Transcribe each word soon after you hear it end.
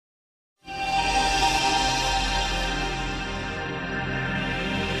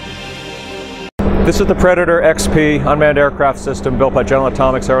This is the Predator XP unmanned aircraft system built by General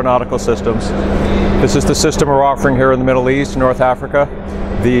Atomics Aeronautical Systems. This is the system we're offering here in the Middle East, North Africa.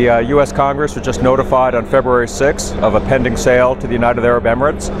 The U.S. Congress was just notified on February 6th of a pending sale to the United Arab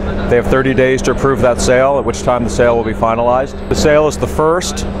Emirates. They have 30 days to approve that sale, at which time the sale will be finalized. The sale is the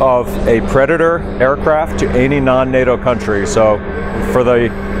first of a Predator aircraft to any non-NATO country. So for the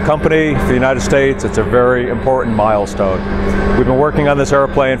company, for the United States, it's a very important milestone. We've been working on this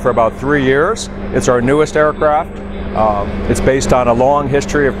airplane for about 3 years. It's our newest aircraft. It's based on a long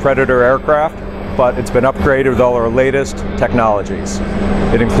history of Predator aircraft, but it's been upgraded with all our latest technologies.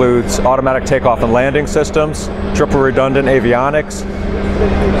 It includes automatic takeoff and landing systems, triple redundant avionics.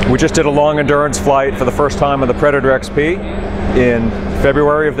 We just did a long endurance flight for the first time on the Predator XP in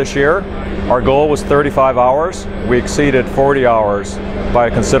February of this year. Our goal was 35 hours. We exceeded 40 hours by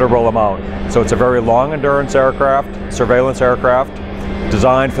a considerable amount. So it's a very long endurance aircraft, surveillance aircraft,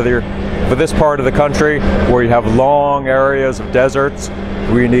 designed for this part of the country where you have long areas of deserts.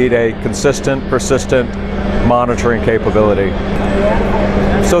 We need a consistent, persistent monitoring capability.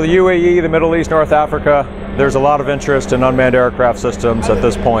 So the UAE, the Middle East, North Africa, there's a lot of interest in unmanned aircraft systems at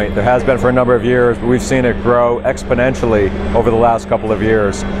this point. There has been for a number of years, but we've seen it grow exponentially over the last couple of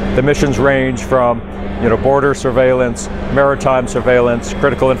years. The missions range from border surveillance, maritime surveillance,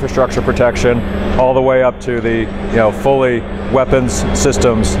 critical infrastructure protection, all the way up to the fully weapons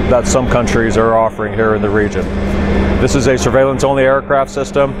systems that some countries are offering here in the region. This is a surveillance-only aircraft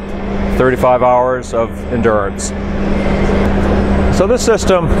system, 35 hours of endurance. So this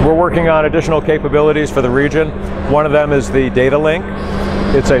system, we're working on additional capabilities for the region. One of them is the Datalink.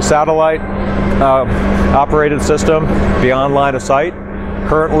 It's a satellite operated system beyond line of sight.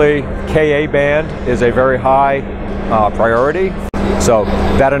 Currently, Ka band is a very high priority. So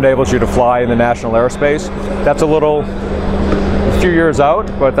that enables you to fly in the national airspace. That's a few years out,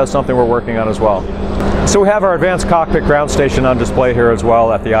 but that's something we're working on as well. So we have our Advanced Cockpit ground station on display here as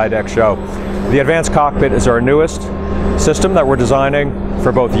well at the IDEX show. The Advanced Cockpit is our newest system that we're designing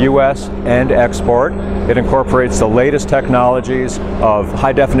for both US and export. It incorporates the latest technologies of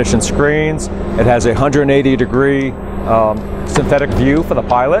high-definition screens. It has a 180-degree synthetic view for the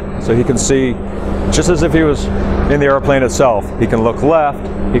pilot, so he can see just as if he was in the airplane itself. He can look left,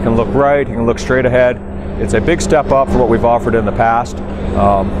 he can look right, he can look straight ahead. It's a big step up from what we've offered in the past.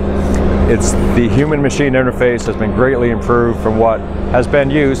 The human-machine interface has been greatly improved from what has been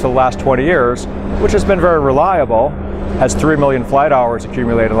used for the last 20 years, which has been very reliable, has 3 million flight hours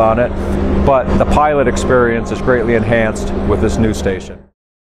accumulated on it, but the pilot experience is greatly enhanced with this new station.